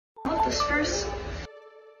Whispers.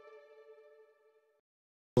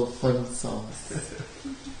 Fun sauce.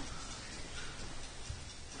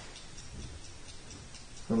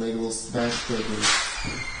 We'll make a little smash burgers.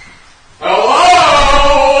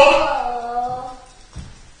 Hello!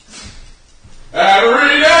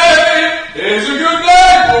 Every day is a good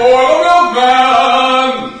day for the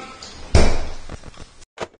milkman.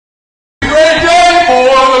 Great day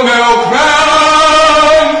for the milkman.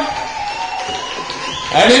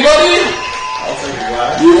 Anybody? I'll take a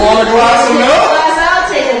glass. You want a glass of milk? I'll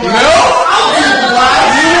take a glass. Milk? I'll take a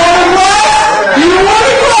glass. You want a glass? You want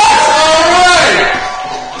a glass? All right.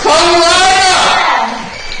 Come right up.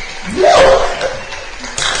 Milk.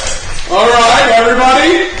 All right,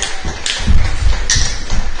 everybody.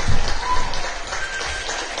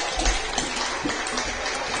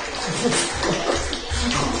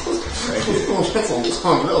 That's a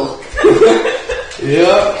lot of milk.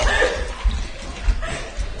 Yep.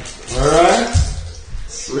 All right.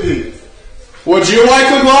 Sweet. Would you like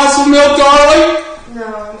a glass of milk, darling? No,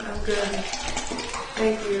 I'm good.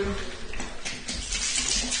 Thank you.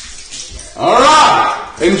 All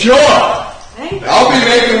right. Enjoy. Thank you. I'll be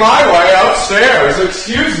making my way upstairs.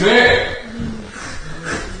 Excuse me.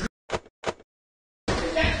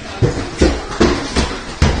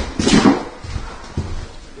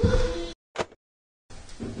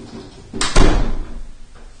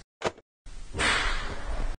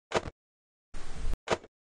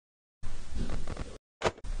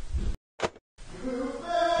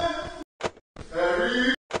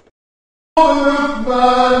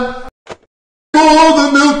 Milkman! Oh, the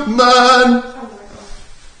milkman!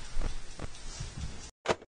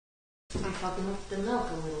 I'm fucking up the milk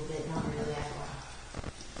a little bit, not really at all.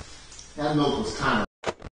 That milk was kind of.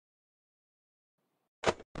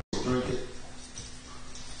 Drink it.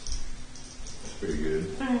 That's pretty good.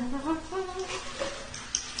 I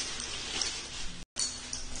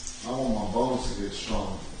want my bones to get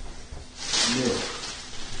strong. Milk.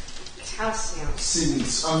 Calcium. Sydney,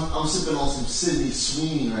 I'm sipping on some Sydney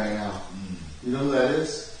Sweeney right now. You know who that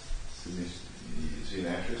is? Is she an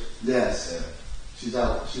actress? Yes. Yeah. She's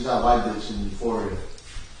that white bitch in Euphoria.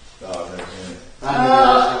 Oh, I've never seen it. I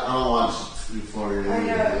don't watch Euphoria. I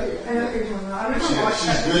know what you're talking about. I don't watch She's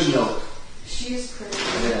that. good milk. She's pretty.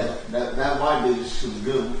 Yeah, that white bitch is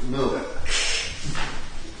good milk.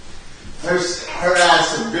 Her ass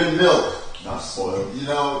is good milk. Not spoiled. You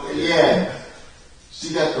know, yeah. She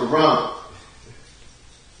got the rump.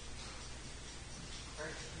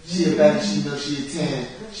 She a baddie, she know she a 10.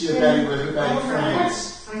 She a baddie with her baddie friends.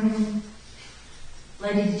 Mm-hmm.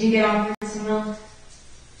 Lady, did you get on for some milk?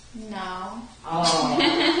 No.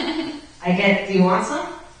 Oh. I get, do you want some?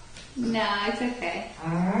 No, it's okay.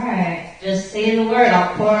 Alright. Just say the word,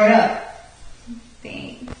 I'll pour it up.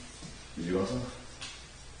 Thanks. Did you want some?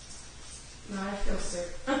 No, I feel sick.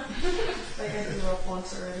 Like I threw up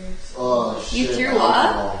once already. So. Oh shit. You threw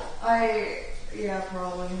alcohol. Yeah,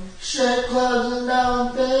 probably. Shit clubs and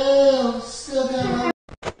down there, still down.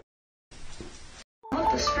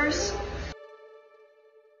 Whispers.